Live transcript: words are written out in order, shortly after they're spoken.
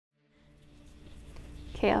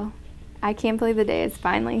Cale, I can't believe the day is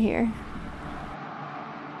finally here.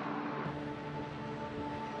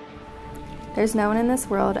 There's no one in this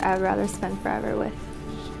world I would rather spend forever with.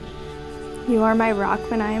 You are my rock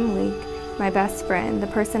when I am weak, my best friend, the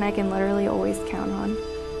person I can literally always count on.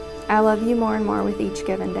 I love you more and more with each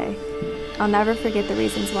given day. I'll never forget the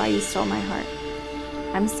reasons why you stole my heart.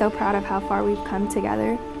 I'm so proud of how far we've come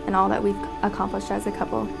together and all that we've accomplished as a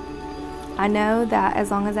couple. I know that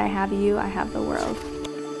as long as I have you, I have the world.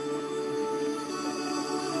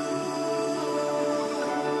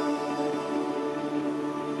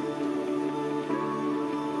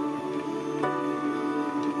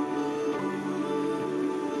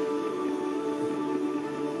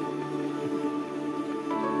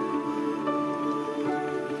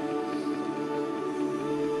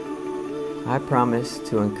 I promise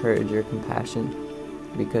to encourage your compassion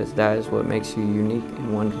because that is what makes you unique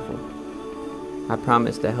and wonderful. I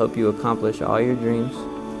promise to help you accomplish all your dreams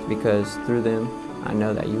because through them, I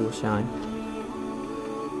know that you will shine.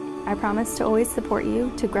 I promise to always support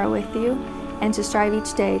you, to grow with you, and to strive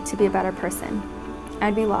each day to be a better person.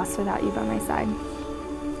 I'd be lost without you by my side.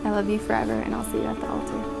 I love you forever, and I'll see you at the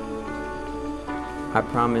altar. I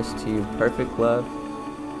promise to you perfect love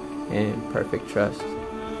and perfect trust.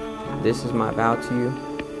 This is my vow to you,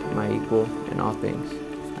 my equal in all things.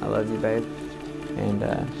 I love you, babe, and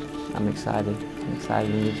I'm excited. I'm excited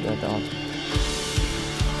to meet you at the altar.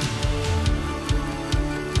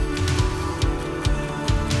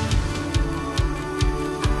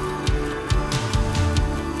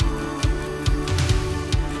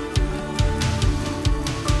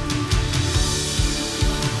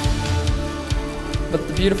 But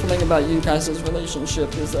the beautiful thing about you guys'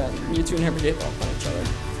 relationship is that you two never gave up on each other.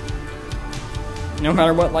 No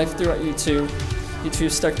matter what life threw at you two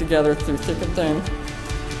stuck together through thick and thin,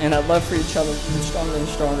 and that love for each other grew stronger and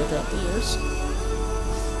stronger throughout the years.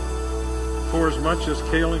 For as much as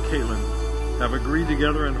Cale and Kaitlin have agreed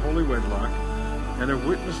together in holy wedlock, and have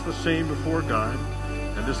witnessed the same before God,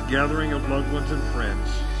 and this gathering of loved ones and friends,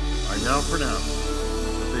 I now pronounce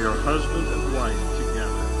that they are husband and wife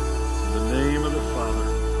together, in the name of the Father,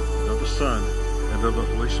 and of the Son, and of the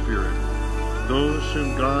Holy Spirit. Those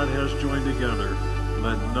whom God has joined together,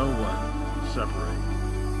 let no one separate.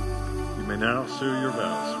 You may now seal your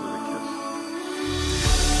vows with a kiss.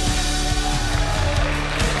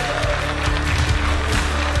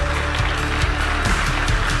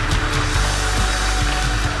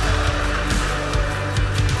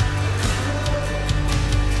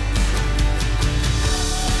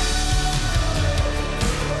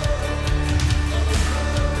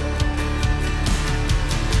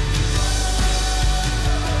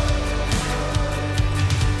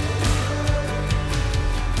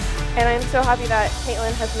 And I'm so happy that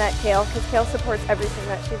Kaitlin has met Cale, because Cale supports everything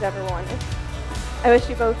that she's ever wanted. I wish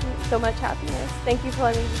you both so much happiness. Thank you for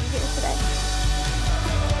letting me be here today.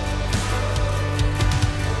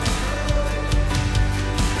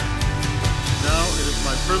 Now it is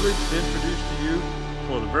my privilege to introduce to you,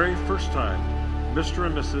 for the very first time, Mr.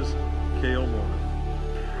 and Mrs. Cale Morgan.